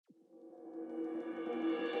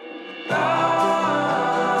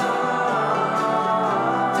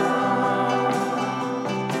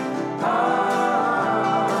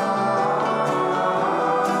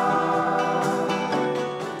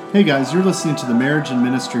Hey guys, you're listening to the Marriage and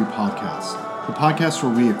Ministry Podcast, the podcast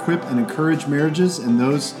where we equip and encourage marriages and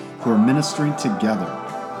those who are ministering together.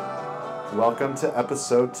 Welcome to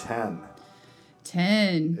episode 10.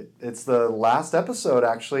 10. It's the last episode,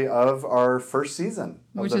 actually, of our first season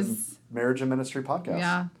of Which the is Marriage and Ministry Podcast.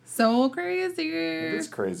 Yeah, so crazy. It is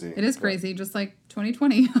crazy. It is crazy, just like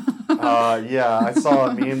 2020. Yeah, I saw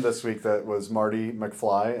a meme this week that was Marty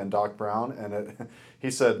McFly and Doc Brown, and he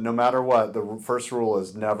said, no matter what, the first rule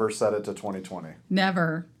is never set it to 2020.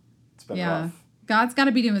 Never. It's been rough. God's got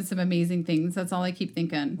to be doing some amazing things. That's all I keep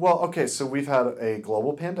thinking. Well, okay, so we've had a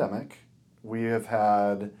global pandemic. We have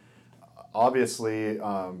had, obviously,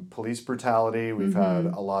 police brutality. We've had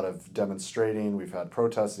a lot of demonstrating. We've had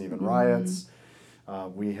protests and even riots.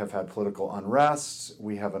 We have had political unrest.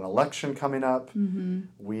 We have an election coming up.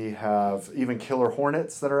 We have even killer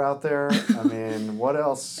hornets that are out there. I mean, what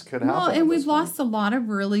else could happen? Well, and we've lost a lot of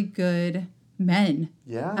really good men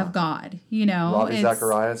of God, you know. Ravi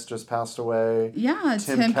Zacharias just passed away. Yeah,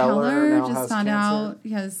 Tim Keller just found out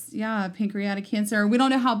he has, pancreatic cancer. We don't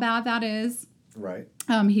know how bad that is. Right.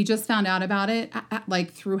 He just found out about it,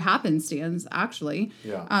 like through happenstance, actually.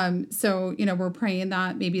 Yeah. So, you know, we're praying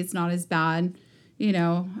that maybe it's not as bad, you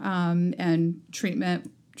know, and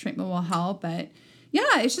treatment will help. But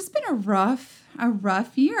yeah, it's just been a rough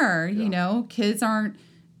year. You know, kids aren't,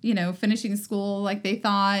 you know, finishing school like they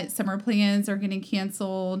thought. Summer plans are getting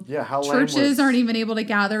canceled. Yeah, churches aren't even able to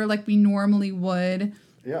gather like we normally would.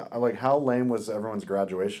 Yeah, like how lame was everyone's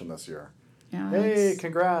graduation this year? Yeah. Hey,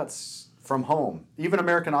 congrats. From home. Even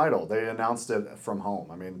American Idol, they announced it from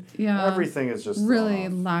home. I mean, everything is just really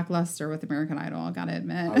lackluster with American Idol, I gotta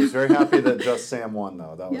admit. I was very happy that Just Sam won,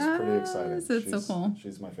 though. That was pretty exciting. It's so cool.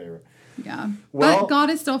 She's my favorite. Yeah. Well, but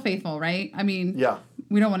God is still faithful, right? I mean,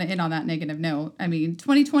 we don't want to end on that negative note. I mean,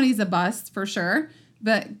 2020 is a bust for sure,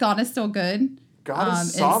 but God is still good. God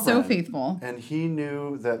is sovereign. And so faithful. And he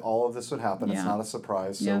knew that all of this would happen. It's not a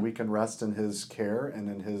surprise. So we can rest in his care and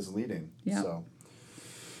in his leading. Yeah. So.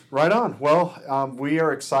 Right on. Well, we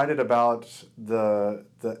are excited about the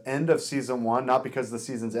end of season 1, not because the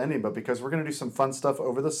season's ending, but because we're going to do some fun stuff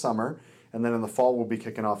over the summer, and then in the fall we'll be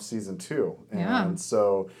kicking off season 2. And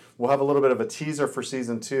so we'll have a little bit of a teaser for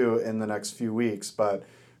season 2 in the next few weeks, but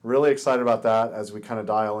really excited about that as we kind of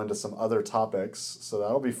dial into some other topics. So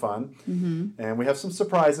that'll be fun. And we have some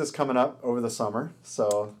surprises coming up over the summer.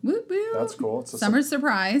 So that's cool. It's a summer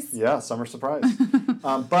surprise. Yeah, summer surprise.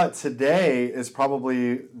 But today is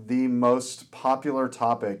probably the most popular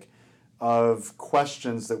topic of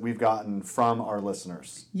questions that we've gotten from our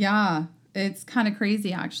listeners. Yeah, it's kind of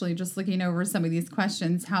crazy, actually, just looking over some of these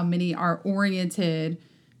questions, how many are oriented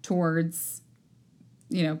towards,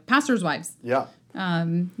 you know, pastors' wives. Yeah.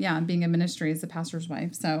 Being in ministry as a pastor's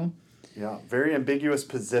wife. So yeah, very ambiguous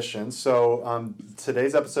position. So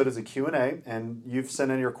today's episode is a Q&A, and you've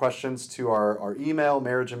sent in your questions to our email,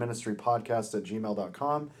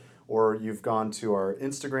 marriageandministrypodcast@gmail.com, or you've gone to our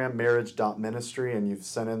Instagram, marriage.ministry, and you've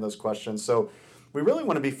sent in those questions. So we really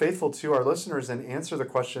want to be faithful to our listeners and answer the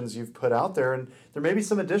questions you've put out there. And there may be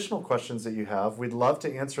some additional questions that you have. We'd love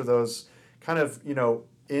to answer those kind of, you know,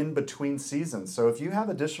 in between seasons. So if you have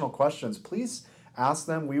additional questions, please ask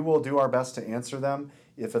them. We will do our best to answer them.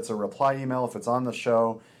 If it's a reply email, if it's on the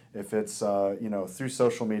show, if it's through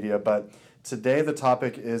social media. But today the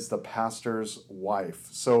topic is the pastor's wife.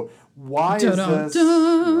 So why is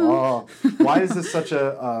this such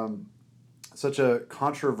a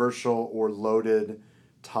controversial or loaded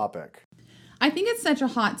topic? I think it's such a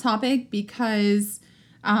hot topic because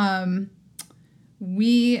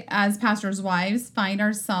we as pastors' wives find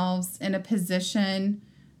ourselves in a position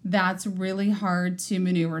that's really hard to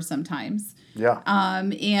maneuver sometimes. Yeah.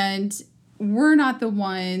 And we're not the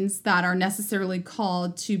ones that are necessarily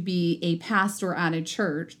called to be a pastor at a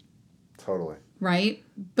church. Totally. Right?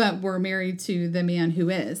 But we're married to the man who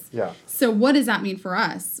is. Yeah. So what does that mean for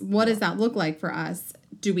us? What does that look like for us?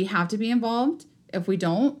 Do we have to be involved? If we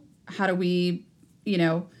don't, how do we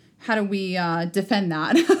defend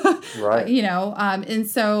that? Right. And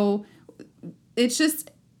so it's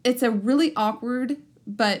a really awkward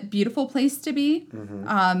but beautiful place to be.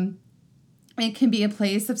 It can be a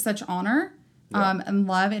place of such honor and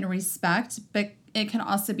love and respect, but it can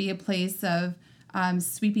also be a place of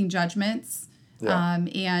sweeping judgments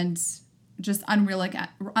and just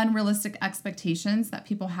unrealistic expectations that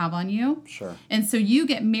people have on you. Sure. And so you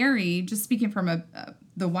get married, just speaking from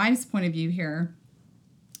the wife's point of view here,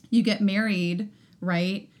 you get married,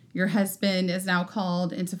 right? Your husband is now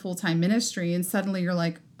called into full-time ministry, and suddenly you're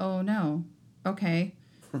like, oh no, okay.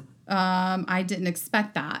 I didn't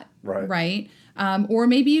expect that. Right. Right. Or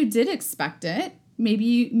maybe you did expect it, maybe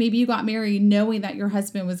you got married knowing that your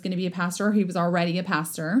husband was going to be a pastor, or he was already a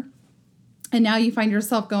pastor, and now you find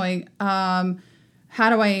yourself going, how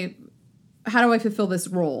do I fulfill this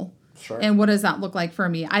role? Sure. And what does that look like for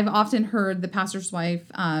me? I've often heard the pastor's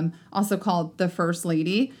wife, also called the first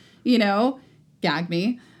lady, gag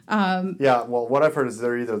me. Yeah, well, what I've heard is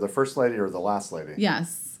they're either the first lady or the last lady.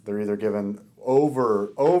 Yes. They're either given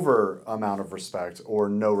over amount of respect or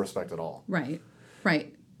no respect at all. Right.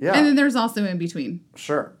 Yeah. And then there's also in between.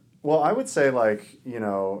 Sure. Well, I would say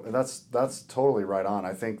that's totally right on.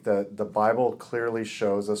 I think that the Bible clearly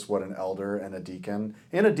shows us what an elder and a deacon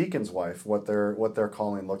and a deacon's wife, what their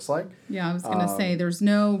calling looks like. Yeah, I was going to say there's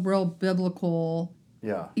no real biblical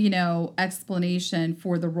explanation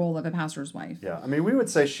for the role of a pastor's wife. Yeah. I mean, we would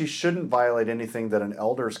say she shouldn't violate anything that an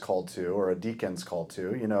elder's called to or a deacon's called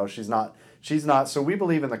to. She's not. So we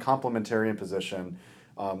believe in the complementarian position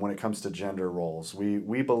when it comes to gender roles.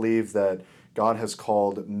 We believe that God has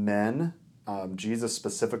called men, Jesus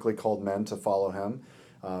specifically called men to follow him.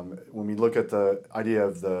 When we look at the idea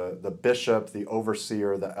of the bishop, the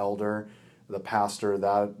overseer, the elder, the pastor,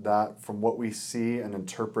 that from what we see and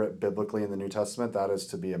interpret biblically in the New Testament, that is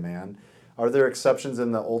to be a man. Are there exceptions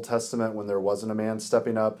in the Old Testament when there wasn't a man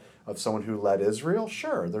stepping up of someone who led Israel?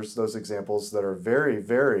 Sure, there's those examples that are very,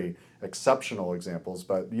 very exceptional examples,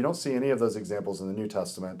 but you don't see any of those examples in the New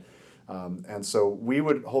Testament. And so we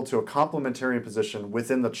would hold to a complementarian position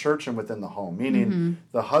within the church and within the home, meaning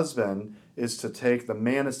the husband the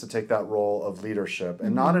man is to take that role of leadership,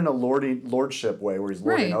 and not in a lordship way where he's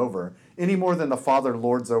lording over, any more than the father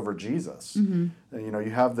lords over Jesus. And,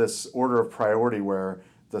 you have this order of priority where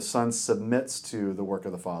the son submits to the work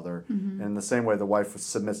of the father, and in the same way the wife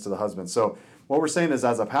submits to the husband. So what we're saying is,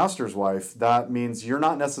 as a pastor's wife, that means you're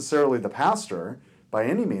not necessarily the pastor by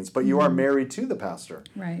any means, but you are married to the pastor.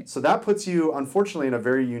 Right. So that puts you, unfortunately, in a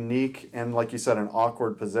very unique and, like you said, an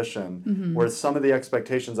awkward position where some of the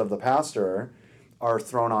expectations of the pastor are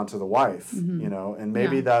thrown onto the wife, and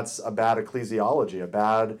maybe that's a bad ecclesiology, a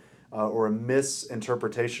bad or a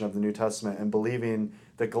misinterpretation of the New Testament, and believing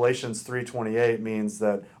that Galatians 3:28 means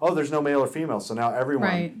that, there's no male or female, so now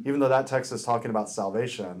everyone, even though that text is talking about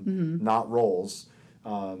salvation, not roles,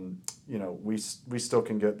 we still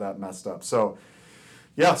can get that messed up. So,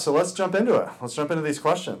 yeah, so let's jump into it. Let's jump into these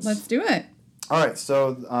questions. Let's do it. All right,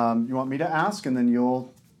 so you want me to ask, and then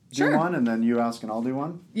you'll do one, and then you ask, and I'll do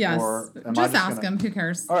one? Yes, or just ask them. Who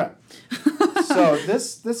cares? All right. So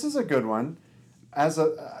this is a good one. As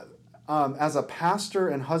a pastor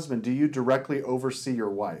and husband, do you directly oversee your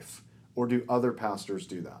wife, or do other pastors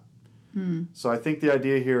do that? So I think the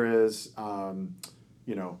idea here is,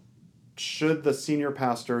 should the senior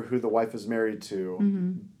pastor who the wife is married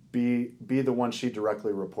to be the one she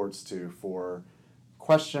directly reports to for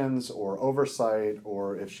questions or oversight,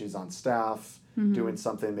 or if she's on staff doing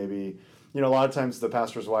something, maybe, a lot of times the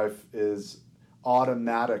pastor's wife is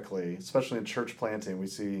automatically, especially in church planting, we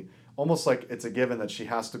see almost like it's a given that she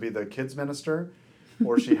has to be the kids minister,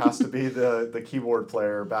 or she has to be the keyboard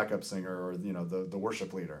player, backup singer, or the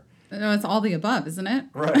worship leader. No, it's all the above, isn't it?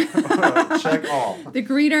 Right. Check all. The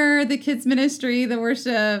greeter, the kids ministry, the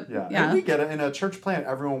worship. Yeah. And we get it. In a church plant,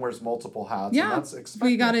 everyone wears multiple hats. Yeah. And that's expected.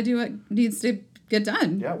 We got to do what needs to get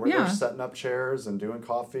done. Yeah. We're there setting up chairs and doing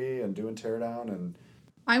coffee and doing teardown. And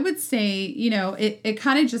I would say, it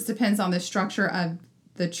kind of just depends on the structure of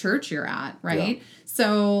the church you're at, right? Yeah.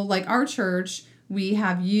 So like our church, we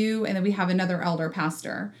have you and then we have another elder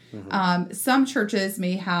pastor. Some churches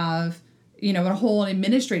may have a whole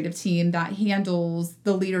administrative team that handles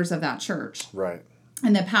the leaders of that church. Right.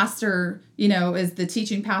 And the pastor, is the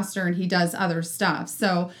teaching pastor, and he does other stuff.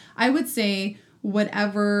 So I would say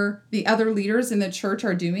whatever the other leaders in the church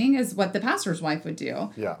are doing is what the pastor's wife would do.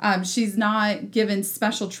 Yeah. She's not given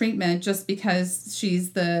special treatment just because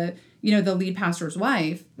she's the lead pastor's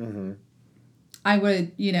wife. I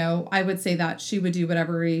would say that she would do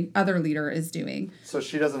whatever other leader is doing. So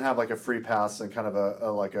she doesn't have like a free pass and kind of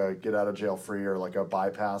a get out of jail free, or like a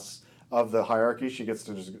bypass of the hierarchy. She gets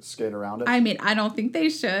to just skate around it. I mean, I don't think they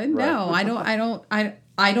should. Right. No,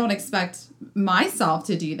 I don't expect myself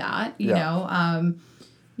to do that. You know.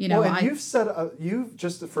 Well, and you've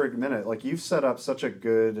just for a minute, like you've set up such a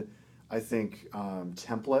good, I think,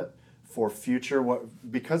 template for future,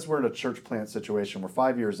 because we're in a church plant situation, we're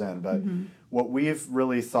 5 years in, but what we've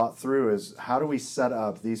really thought through is how do we set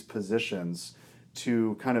up these positions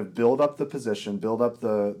to kind of build up the position, build up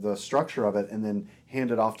the structure of it, and then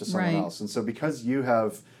hand it off to someone else. And so because you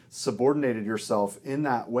have subordinated yourself in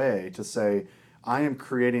that way to say, I am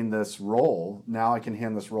creating this role. Now I can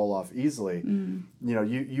hand this role off easily. You know,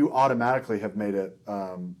 you automatically have made it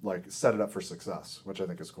like set it up for success, which I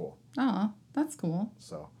think is cool. Oh, that's cool.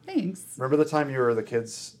 So Thanks. remember the time you were the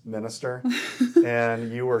kids minister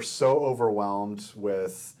and you were so overwhelmed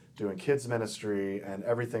with doing kids ministry and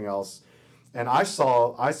everything else. And I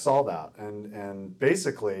saw that, and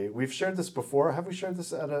basically we've shared this before. Have we shared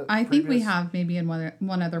this at a? I think we have, maybe in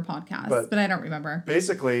one other podcast, but I don't remember.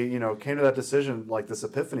 Basically, you know, came to that decision, like this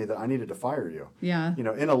epiphany that I needed to fire you. Yeah. You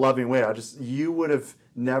know, in a loving way. You would have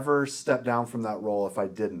never stepped down from that role if I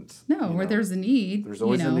didn't. No, where there's a need. There's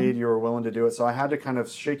always a need. You were willing to do it, so I had to kind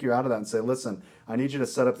of shake you out of that and say, listen, I need you to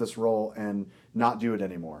set up this role and not do it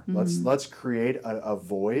anymore. Let's create a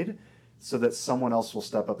void, so that someone else will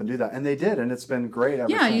step up and do that. And they did, and it's been great ever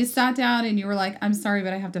since. You sat down and you were like, I'm sorry,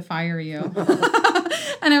 but I have to fire you.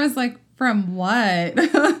 And I was like, from what?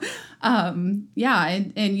 And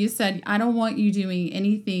you said, I don't want you doing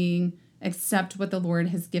anything except what the Lord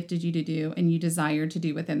has gifted you to do and you desire to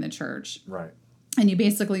do within the church. Right. And you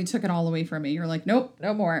basically took it all away from me. You're like, nope,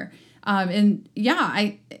 no more. That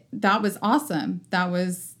was awesome. That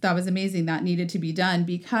was amazing. That needed to be done,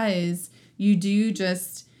 because you do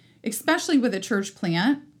just... especially with a church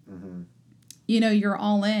plant, you know, you're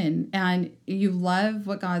all in and you love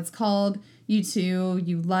what God's called you to.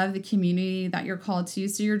 You love the community that you're called to.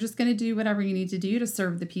 So you're just going to do whatever you need to do to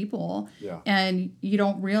serve the people. Yeah. And you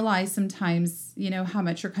don't realize sometimes, you know, how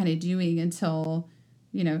much you're kind of doing until,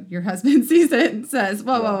 you know, your husband sees it and says,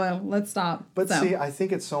 whoa, let's stop. But see, I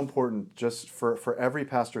think it's so important just for every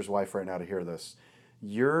pastor's wife right now to hear this.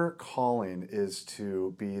 Your calling is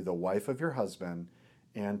to be the wife of your husband,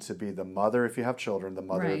 and to be the mother, if you have children, the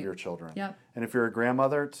mother of your children. Yep. And if you're a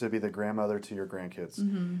grandmother, to be the grandmother to your grandkids.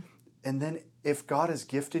 And then if God has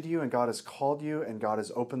gifted you and God has called you and God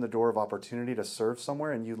has opened the door of opportunity to serve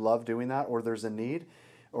somewhere and you love doing that, or there's a need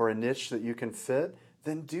or a niche that you can fit,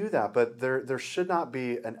 then do that. But there should not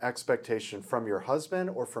be an expectation from your husband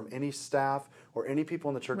or from any staff or any people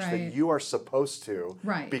in the church that you are supposed to,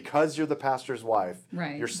 because you're the pastor's wife,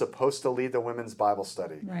 you're supposed to lead the women's Bible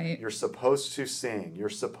study. You're supposed to sing. You're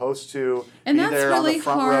supposed to be there on the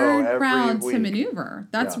front row every week. And that's really hard ground to maneuver.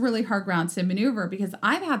 That's really hard ground to maneuver, because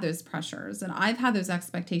I've had those pressures and I've had those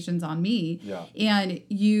expectations on me. And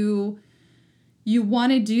you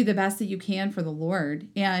want to do the best that you can for the Lord.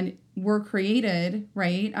 And we're created,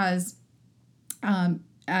 right, as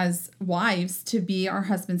wives to be our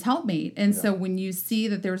husband's helpmate. And so when you see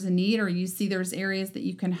that there's a need, or you see there's areas that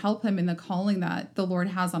you can help him in the calling that the Lord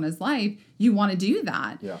has on his life, you want to do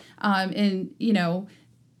that. And, you know,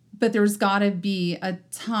 but there's got to be a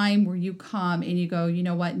time where you come and you go, you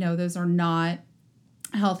know what? No, those are not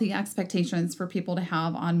healthy expectations for people to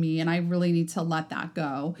have on me, and I really need to let that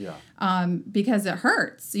go. Because it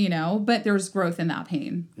hurts, you know, but there's growth in that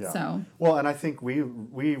pain. So well, and I think we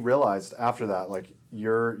realized after that, like,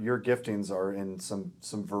 your giftings are in some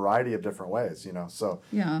variety of different ways, you know, so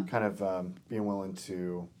kind of being willing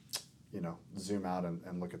to, you know, zoom out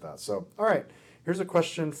and look at that. So all right, here's a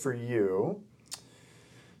question for you.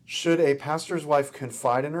 Should a pastor's wife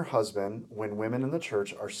confide in her husband when women in the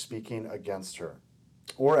church are speaking against her?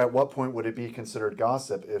 Or at what point would it be considered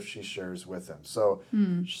gossip if she shares with him? So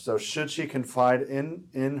should she confide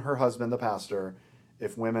in her husband, the pastor,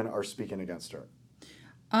 if women are speaking against her?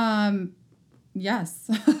 Yes.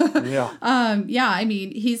 I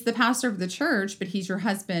mean, he's the pastor of the church, but he's your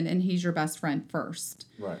husband and he's your best friend first.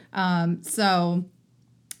 So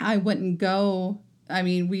I wouldn't go. I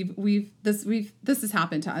mean, this has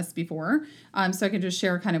happened to us before. So I can just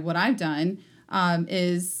share kind of what I've done.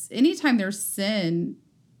 Is anytime there's sin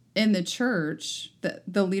in the church,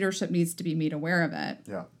 the leadership needs to be made aware of it.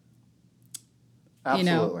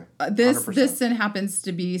 Absolutely. You know, this sin happens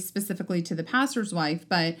to be specifically to the pastor's wife,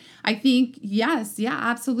 but I think,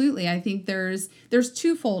 absolutely. I think there's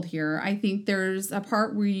twofold here. I think there's a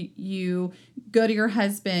part where you go to your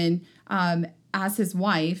husband as his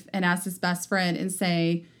wife and as his best friend and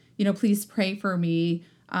say, you know, please pray for me.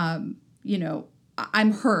 You know,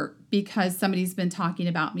 I'm hurt because somebody's been talking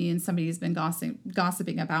about me and somebody's been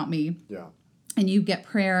gossiping about me. And you get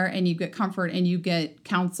prayer and you get comfort and you get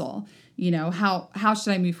counsel. You know, how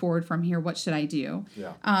should I move forward from here? What should I do?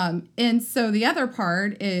 And so the other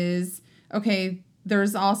part is, okay,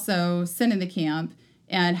 there's also sin in the camp,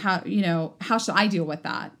 and how should I deal with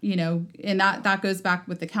that? You know, and that goes back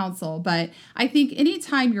with the counsel. But I think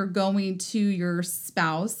anytime you're going to your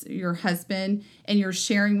spouse, your husband, and you're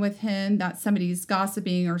sharing with him that somebody's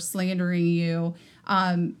gossiping or slandering you,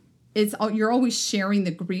 you're always sharing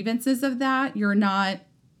the grievances of that. You're not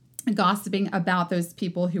gossiping about those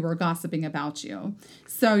people who are gossiping about you.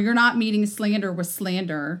 So you're not meeting slander with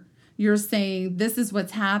slander. You're saying, this is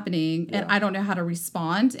what's happening, and I don't know how to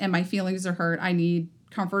respond, and my feelings are hurt. I need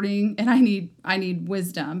comforting, and I need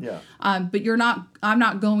wisdom. Yeah. But I'm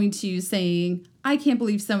not going to you saying, I can't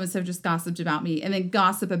believe so-and-so just gossiped about me, and then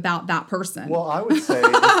gossip about that person. Well, I would say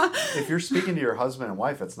if you're speaking to your husband and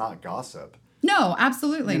wife, it's not gossip. No,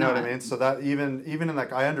 absolutely not. You know what I mean? So that even in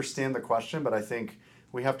that, I understand the question, but I think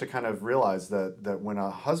we have to kind of realize that when a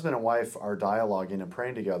husband and wife are dialoguing and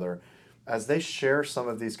praying together, as they share some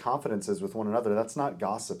of these confidences with one another, that's not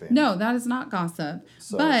gossiping. No, that is not gossip.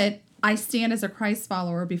 So, but I stand as a Christ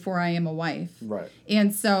follower before I am a wife. Right.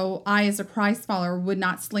 And so I, as a Christ follower, would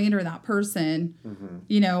not slander that person,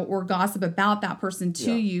 or gossip about that person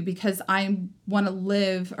to you, because I want to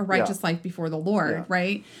live a righteous life before the Lord,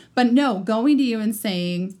 right? But no, going to you and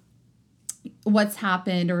saying what's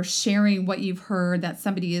happened or sharing what you've heard that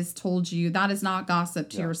somebody has told you, that is not gossip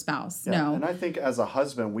to your spouse. Yeah. No. And I think as a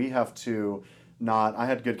husband, we have to I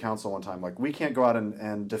had good counsel one time, like we can't go out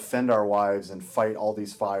and defend our wives and fight all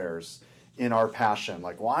these fires in our passion.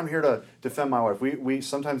 Like, well, I'm here to defend my wife. We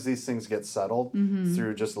sometimes these things get settled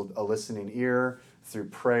through just a listening ear, through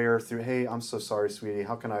prayer, through, hey, I'm so sorry, sweetie.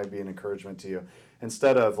 How can I be an encouragement to you?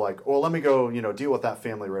 Instead of like, well, let me go, deal with that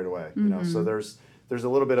family right away. So there's a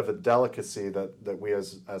little bit of a delicacy that we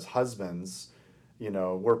as husbands,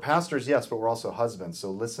 we're pastors, yes, but we're also husbands. So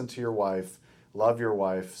listen to your wife, love your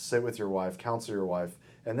wife, sit with your wife, counsel your wife,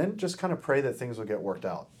 and then just kind of pray that things will get worked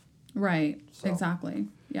out. Right. So. Exactly.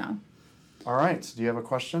 Yeah. All right. Do you have a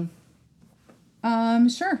question?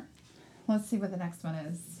 Sure. Let's see what the next one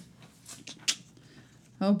is.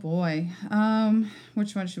 Oh boy.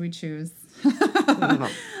 Which one should we choose?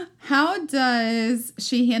 How does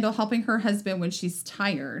she handle helping her husband when she's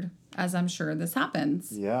tired? As I'm sure this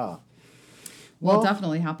happens. Yeah. Well, it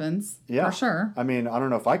definitely happens. Yeah. For sure. I mean, I don't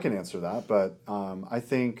know if I can answer that, but I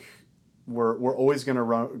think we're always going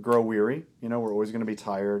to grow weary. We're always going to be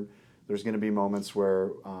tired. There's going to be moments where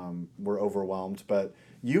we're overwhelmed. But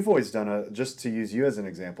you've always done just to use you as an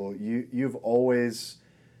example, you've always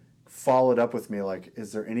followed up with me like,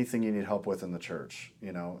 is there anything you need help with in the church?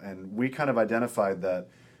 And we kind of identified that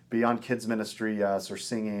beyond kids ministry, yes, or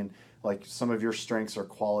singing, like some of your strengths are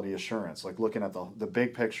quality assurance, like looking at the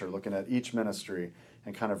big picture, looking at each ministry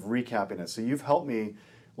and kind of recapping it. So you've helped me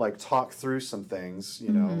like talk through some things,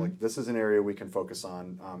 like this is an area we can focus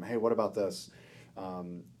on. Hey, what about this?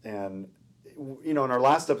 And in our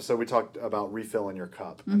last episode, we talked about refilling your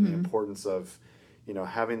cup and the importance of,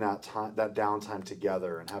 having that time, that downtime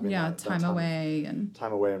together and having time away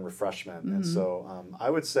and refreshment. And so I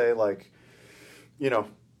would say like,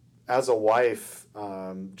 as a wife,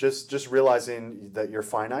 just realizing that you're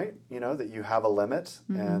finite, that you have a limit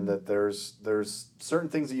and that there's certain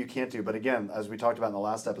things that you can't do. But again, as we talked about in the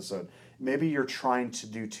last episode, maybe you're trying to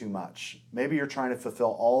do too much. Maybe you're trying to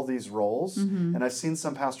fulfill all these roles. And I've seen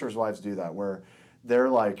some pastors' wives do that where they're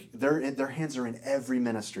like, their hands are in every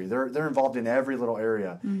ministry. They're involved in every little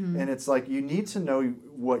area. And it's like, you need to know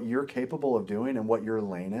what you're capable of doing and what your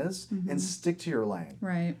lane is and stick to your lane.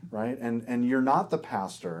 Right. Right. And you're not the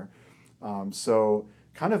pastor. So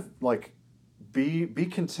kind of like be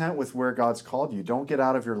content with where God's called you. Don't get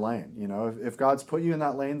out of your lane. If God's put you in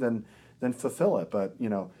that lane, then fulfill it. But,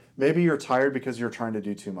 maybe you're tired because you're trying to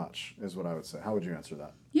do too much is what I would say. How would you answer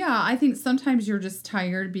that? Yeah, I think sometimes you're just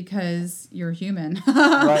tired because you're human.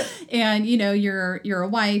 Right. And, you're a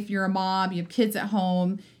wife, you're a mom, you have kids at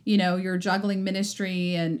home, you're juggling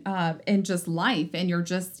ministry and just life, and you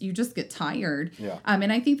just get tired. Yeah.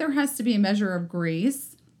 And I think there has to be a measure of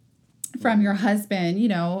grace from your husband,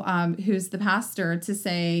 who's the pastor, to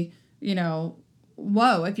say,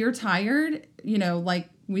 whoa, if you're tired, like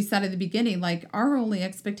we said at the beginning, like our only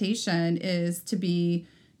expectation is to be,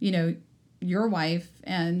 your wife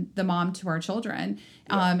and the mom to our children.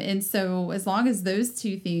 Yeah. And so as long as those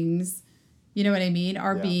two things, you know what I mean,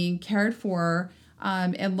 are being cared for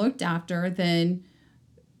and looked after, then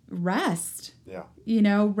rest. Yeah.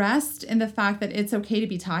 Rest in the fact that it's okay to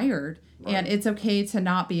be tired. Right. And it's okay to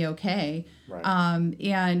not be okay. Right.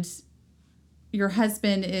 And your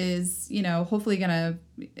husband is, hopefully going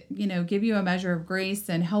to, give you a measure of grace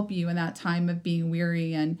and help you in that time of being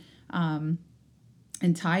weary and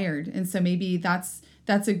tired. And so maybe that's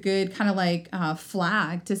a good kind of like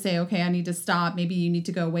flag to say, okay, I need to stop. Maybe you need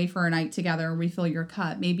to go away for a night together and refill your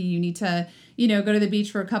cup. Maybe you need to, go to the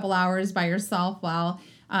beach for a couple hours by yourself while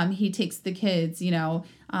he takes the kids,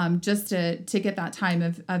 just to get that time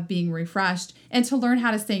of being refreshed and to learn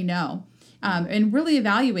how to say no. And really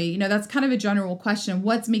evaluate, that's kind of a general question.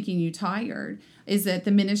 What's making you tired? Is it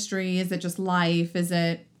the ministry? Is it just life? Is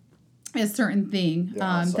it, a certain thing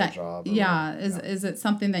outside job or whatever. Is it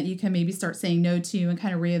something that you can maybe start saying no to and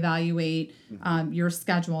kind of reevaluate your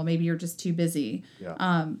schedule? Maybe you're just too busy.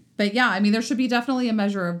 But yeah, I mean, there should be definitely a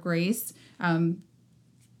measure of grace.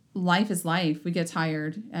 Life is life. We get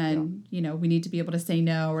tired, and we need to be able to say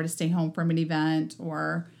no, or to stay home from an event,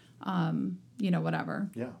 or whatever.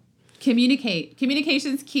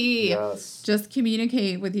 Communication's key. Yes. Just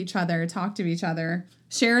communicate with each other, talk to each other,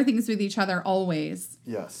 share things with each other always.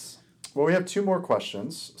 Yes. Well, we have 2 more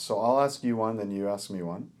questions, so I'll ask you one, then you ask me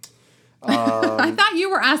one. I thought you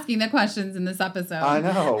were asking the questions in this episode. I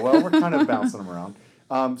know. Well, we're kind of bouncing them around.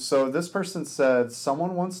 So this person said,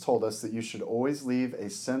 someone once told us that you should always leave a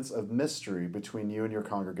sense of mystery between you and your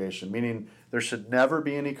congregation, meaning there should never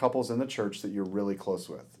be any couples in the church that you're really close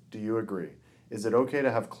with. Do you agree? Is it okay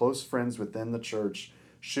to have close friends within the church?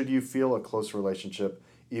 Should you feel a close relationship,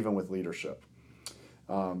 even with leadership?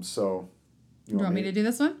 You want me to do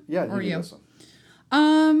this one? Yeah, you do this one.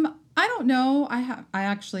 I don't know. I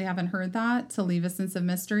actually haven't heard that, to leave a sense of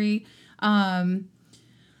mystery. I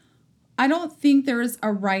don't think there's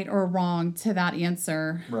a right or wrong to that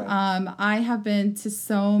answer. Right. I have been to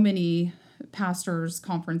so many pastors'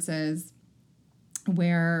 conferences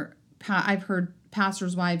where I've heard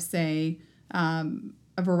pastors' wives say a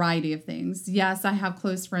variety of things. Yes, I have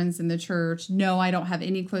close friends in the church. No, I don't have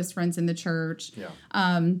any close friends in the church. Yeah.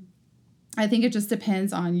 I think it just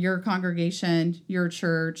depends on your congregation, your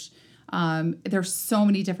church. There's so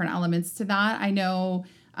many different elements to that. I know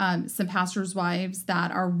some pastors' wives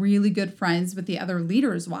that are really good friends with the other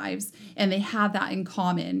leaders' wives, and they have that in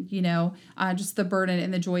common, just the burden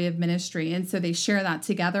and the joy of ministry. And so they share that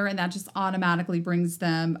together, and that just automatically brings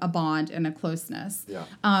them a bond and a closeness. Yeah.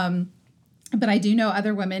 But I do know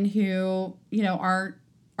other women who,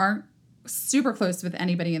 aren't super close with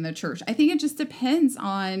anybody in the church. I think it just depends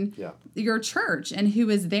on your church and who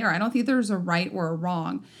is there. I don't think there's a right or a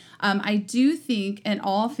wrong. I do think in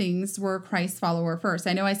all things we're a Christ follower first.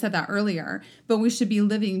 I know I said that earlier, but we should be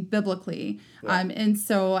living biblically. Yeah. And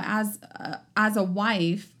so as a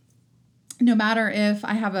wife, no matter if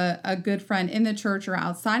I have a good friend in the church or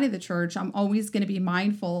outside of the church, I'm always going to be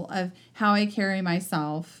mindful of how I carry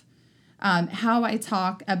myself, how I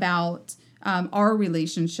talk about our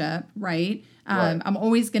relationship, right? Right. I'm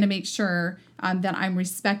always going to make sure that I'm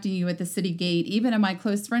respecting you at the city gate, even in my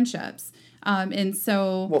close friendships. And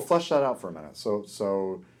so, well, flesh that out for a minute.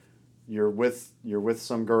 So you're with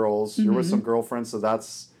some girls, you're with some girlfriends. So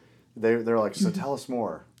they're like, so tell us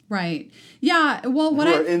more. Right. Yeah. Well, who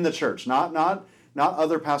are in the church, not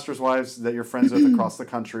other pastors' wives that you're friends with across the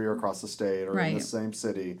country or across the state or in the same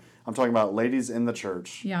city. I'm talking about ladies in the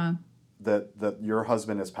church. Yeah. That your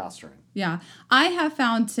husband is pastoring. Yeah. I have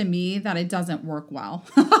found to me that it doesn't work well.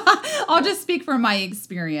 I'll just speak from my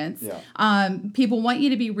experience. Yeah. People want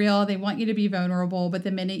you to be real. They want you to be vulnerable. But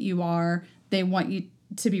the minute you are, they want you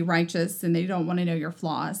to be righteous, and they don't want to know your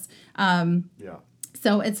flaws.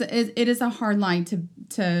 So it is a hard line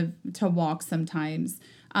to walk sometimes.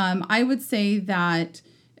 I would say that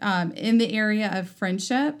in the area of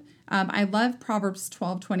friendship, I love Proverbs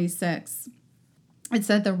 12:26. It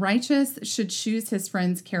said, the righteous should choose his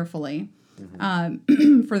friends carefully,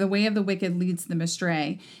 for the way of the wicked leads them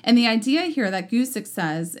astray. And the idea here that Gusick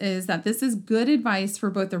says is that this is good advice for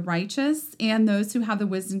both the righteous and those who have the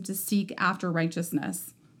wisdom to seek after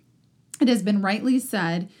righteousness. It has been rightly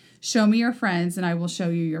said, show me your friends and I will show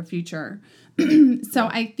you your future. So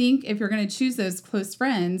I think if you're going to choose those close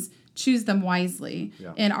friends, choose them wisely.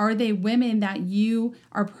 Yeah. And are they women that you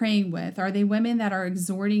are praying with? Are they women that are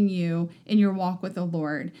exhorting you in your walk with the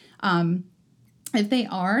Lord? If they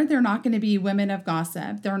are, they're not going to be women of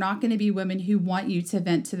gossip. They're not going to be women who want you to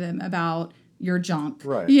vent to them about your junk.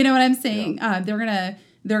 Right. You know what I'm saying? Yeah. They're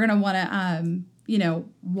gonna want to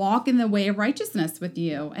walk in the way of righteousness with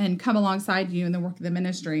you and come alongside you in the work of the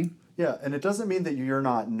ministry. Yeah, and it doesn't mean that you're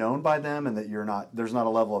not known by them and that there's not a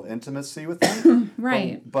level of intimacy with them.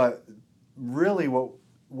 Right. But really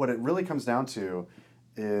what it really comes down to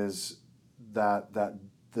is that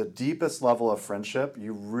the deepest level of friendship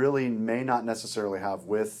you really may not necessarily have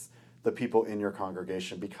with the people in your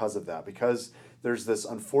congregation because of that. Because there's this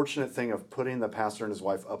unfortunate thing of putting the pastor and his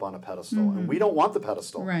wife up on a pedestal. Mm-hmm. And we don't want the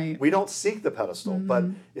pedestal. Right. We don't seek the pedestal, but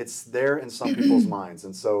it's there in some people's minds.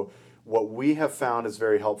 And so what we have found is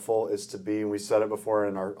very helpful is to be, and we said it before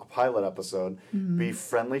in our pilot episode, be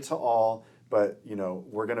friendly to all, but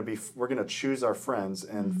we're gonna choose our friends.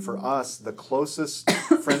 And for us, the closest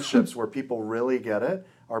friendships where people really get it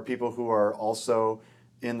are people who are also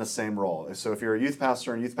in the same role. So if you're a youth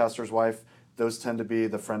pastor and youth pastor's wife, those tend to be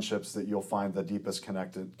the friendships that you'll find the deepest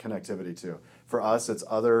connectivity to. For us, it's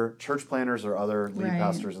other church planners or other lead Right.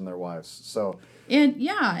 pastors and their wives. So, And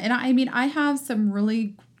yeah, and I mean, I have some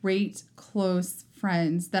really great close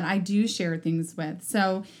friends that I do share things with.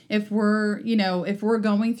 So if we're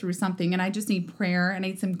going through something and I just need prayer and I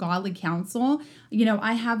need some godly counsel,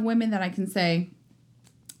 I have women that I can say,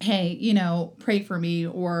 hey, pray for me,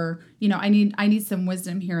 or, I need some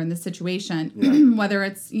wisdom here in this situation, Yeah. whether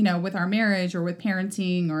it's, with our marriage or with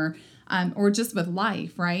parenting or just with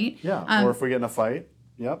life, right? yeah. Or if we get in a fight,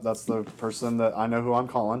 yep, that's the person that I know who I'm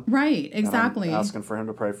calling. Right, exactly. And I'm asking for him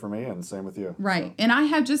to pray for me, and same with you. Right. So. And I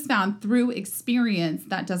have just found through experience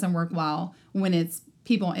that doesn't work well when it's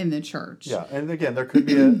people in the church. Yeah, and again, there could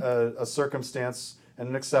be a circumstance and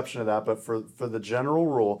an exception to that, but for the general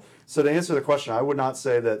rule, so to answer the question, I would not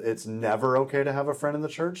say that it's never okay to have a friend in the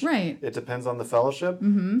church. Right. It depends on the fellowship,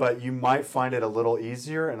 but you might find it a little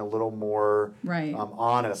easier and a little more Right.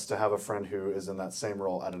 Honest to have a friend who is in that same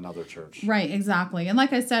role at another church. Right, exactly. And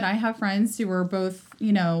like I said, I have friends who are both,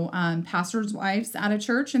 pastors' wives at a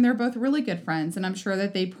church, and they're both really good friends. And I'm sure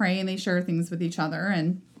that they pray and they share things with each other.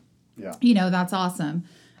 And, yeah. That's awesome.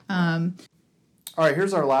 All right,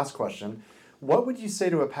 here's our last question. What would you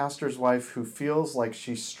say to a pastor's wife who feels like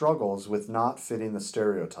she struggles with not fitting the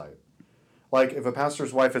stereotype? Like if a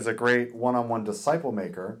pastor's wife is a great one-on-one disciple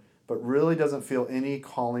maker, but really doesn't feel any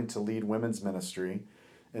calling to lead women's ministry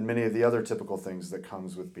and many of the other typical things that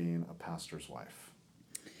comes with being a pastor's wife.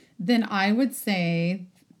 Then I would say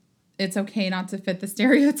it's okay not to fit the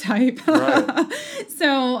stereotype. Right.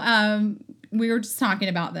 So we were just talking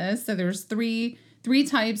about this. So there's three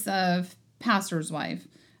types of pastor's wife.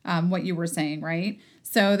 What you were saying, right?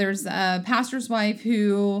 So there's a pastor's wife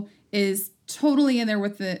who is totally in there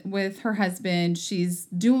with her husband. She's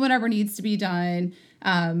doing whatever needs to be done.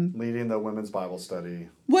 Leading the women's Bible study.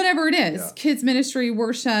 Whatever it is. Yeah. Kids ministry,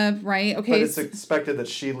 worship, right? Okay. But it's expected that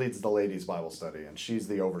she leads the ladies' Bible study and she's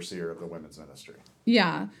the overseer of the women's ministry.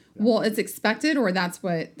 Yeah. Well, it's expected, or that's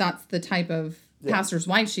the type of pastor's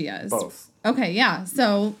wife she is. Both. Okay, yeah.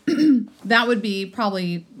 So that would be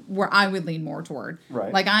probably where I would lean more toward.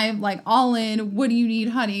 Right. Like I'm like all in, what do you need,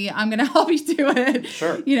 honey? I'm going to help you do it.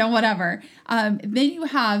 Sure. Whatever. Then you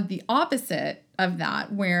have the opposite of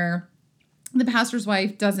that where the pastor's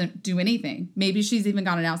wife doesn't do anything. Maybe she's even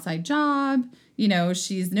got an outside job.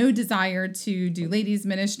 She's no desire to do ladies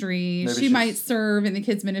ministry. Maybe she might serve in the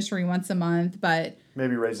kids ministry once a month, but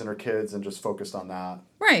maybe raising her kids and just focused on that.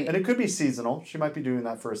 right. And it could be seasonal. She might be doing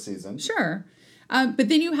that for a season. Sure. But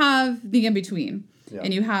then you have the in-between. Yeah.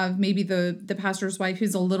 And you have maybe the pastor's wife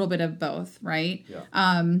who's a little bit of both, right? Yeah.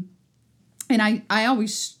 And I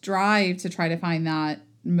always strive to try to find that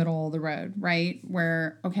middle of the road, right?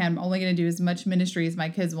 Where, okay, I'm only going to do as much ministry as my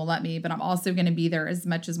kids will let me, but I'm also going to be there as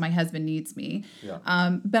much as my husband needs me. Yeah.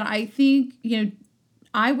 But I think,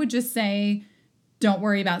 I would just say, don't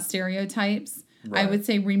worry about stereotypes. Right. I would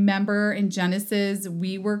say, remember in Genesis,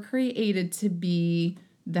 we were created to be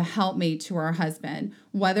the helpmate to our husband,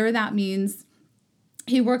 whether that means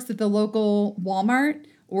he works at the local Walmart,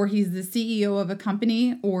 or he's the CEO of a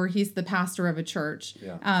company, or he's the pastor of a church.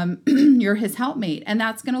 Yeah. You're his helpmate. And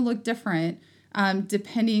that's going to look different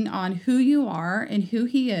depending on who you are and who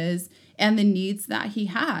he is and the needs that he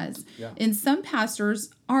has. Yeah. And some pastors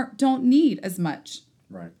don't need as much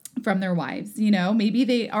Right. from their wives. Maybe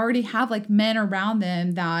they already have like men around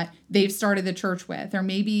them that they've started the church with, or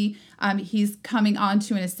maybe he's coming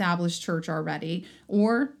onto an established church already,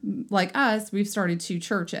 or like us, we've started 2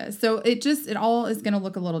 churches. So it all is going to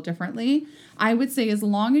look a little differently. I would say as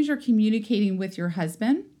long as you're communicating with your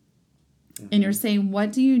husband and you're saying,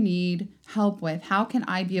 what do you need help with? How can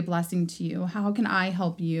I be a blessing to you? How can I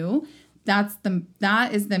help you? That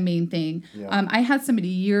is the main thing. Yeah. I had somebody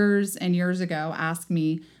years and years ago ask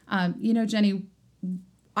me, Jenny,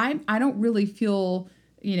 I don't really feel,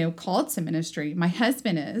 called to ministry. My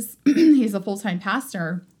husband is, he's a full-time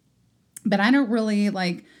pastor, but I don't really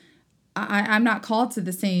I'm not called to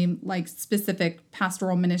the same specific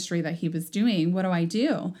pastoral ministry that he was doing. What do I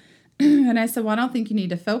do? And I said, well, I don't think you need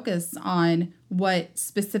to focus on what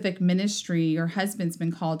specific ministry your husband's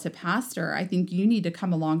been called to pastor. I think you need to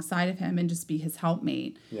come alongside of him and just be his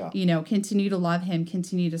helpmate. Yeah. Continue to love him,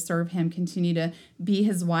 continue to serve him, continue to be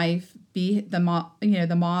his wife, be the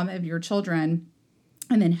mom of your children,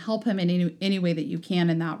 and then help him in any way that you can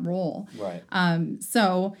in that role. Right.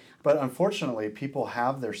 But unfortunately, people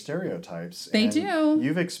have their stereotypes. They and do.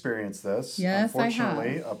 You've experienced this. Yes, I have.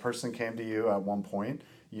 Unfortunately, a person came to you at one point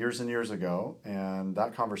years and years ago, and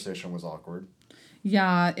that conversation was awkward.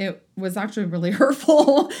 Yeah, it was actually really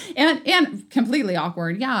hurtful and completely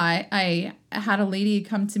awkward. Yeah, I had a lady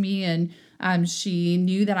come to me and She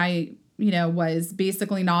knew that I, was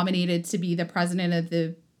basically nominated to be the president of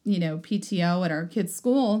the, PTO at our kids'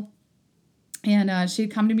 school. And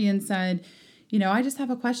she'd come to me and said, I just have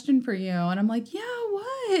a question for you. And I'm like, yeah,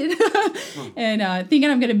 what? And thinking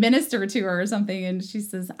I'm going to minister to her or something. And she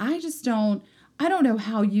says, I don't know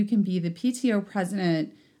how you can be the PTO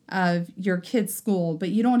president of your kids' school, but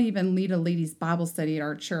you don't even lead a ladies' Bible study at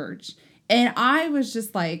our church. And I was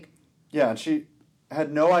just like... Yeah, and she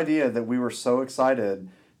had no idea that we were so excited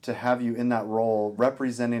to have you in that role,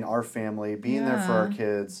 representing our family, being there for our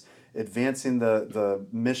kids, advancing the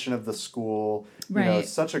mission of the school. Right.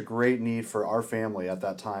 It's such a great need for our family at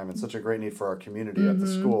that time and such a great need for our community at the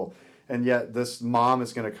school. And yet this mom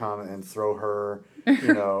is going to come and throw her,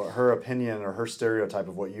 her opinion or her stereotype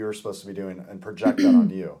of what you're supposed to be doing and project that on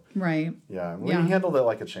you. Right. Yeah. We handled it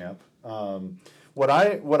like a champ. What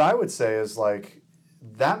I would say is like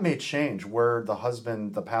that may change where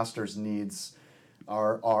the pastor's needs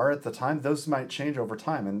are at the time. Those might change over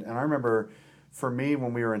time. And I remember for me,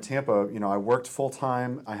 when we were in Tampa, I worked full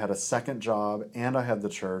time. I had a second job and I had the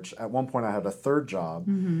church. At one point, I had a third job.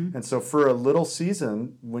 And so for a little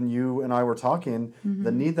season, when you and I were talking,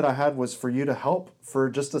 the need that I had was for you to help for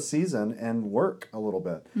just a season and work a little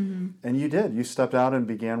bit. And you did. You stepped out and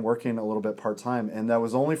began working a little bit part time. And that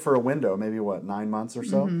was only for a window, maybe 9 months or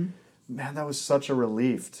so. Man, that was such a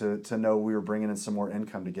relief to know we were bringing in some more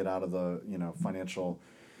income to get out of the financial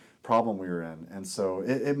problem we were in. And so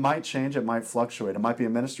it might change, it might fluctuate. It might be a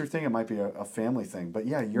ministry thing, it might be a family thing. But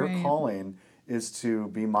yeah, your calling is to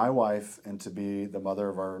be my wife and to be the mother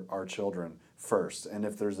of our children first. And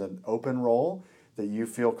if there's an open role that you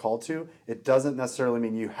feel called to, it doesn't necessarily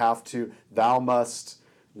mean thou must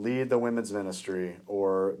lead the women's ministry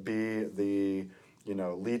or be the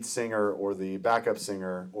lead singer or the backup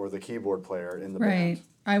singer or the keyboard player in the band. Right.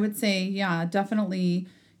 I would say, yeah, definitely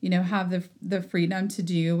have the freedom to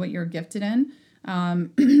do what you're gifted in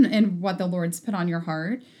and what the Lord's put on your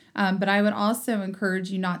heart. But I would also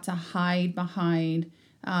encourage you not to hide behind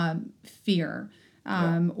fear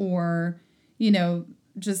or,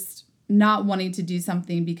 just not wanting to do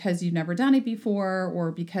something because you've never done it before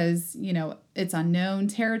or because, it's unknown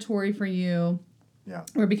territory for you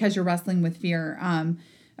or because you're wrestling with fear.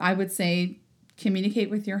 I would say communicate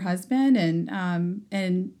with your husband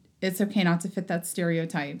and it's okay not to fit that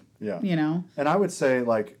stereotype. Yeah. And I would say,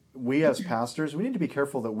 like, we as pastors, we need to be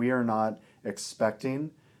careful that we are not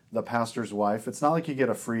expecting the pastor's wife. It's not like you get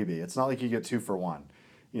a freebie. It's not like you get 2 for 1.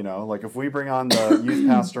 Like if we bring on the youth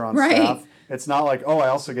pastor on staff, it's not like, oh, I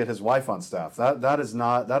also get his wife on staff. That is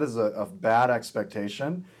a bad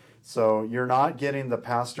expectation. So you're not getting the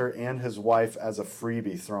pastor and his wife as a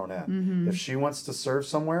freebie thrown in. If she wants to serve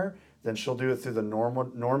somewhere, then she'll do it through the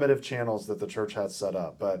normative channels that the church has set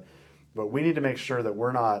up. But we need to make sure that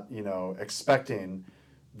we're not, expecting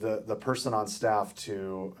the person on staff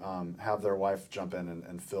to have their wife jump in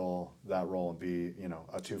and fill that role and be,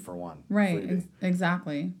 a 2 for 1. Right.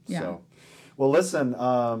 Exactly. Yeah. So, well, listen,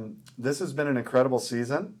 this has been an incredible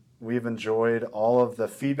season. We've enjoyed all of the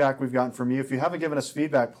feedback we've gotten from you. If you haven't given us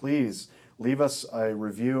feedback, please leave us a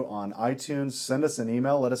review on iTunes. Send us an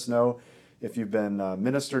email. Let us know if you've been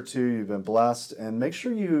ministered to, you've been blessed, and make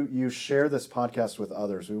sure you share this podcast with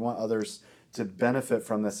others. We want others to benefit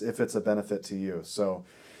from this if it's a benefit to you. So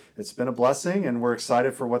it's been a blessing, and we're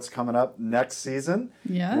excited for what's coming up next season.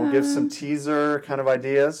 Yeah. We'll give some teaser kind of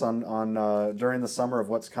ideas on during the summer of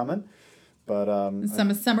what's coming. But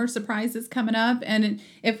some summer surprises coming up. And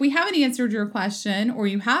if we haven't answered your question or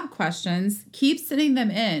you have questions, keep sending them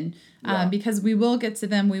in because we will get to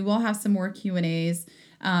them. We will have some more Q&As.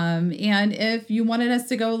 And if you wanted us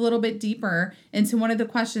to go a little bit deeper into one of the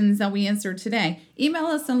questions that we answered today, email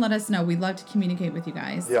us and let us know. We'd love to communicate with you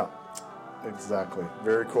guys. Yeah, exactly.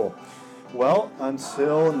 Very cool. Well,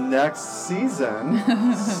 until next season,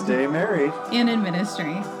 stay married. And in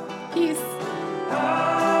ministry. Peace.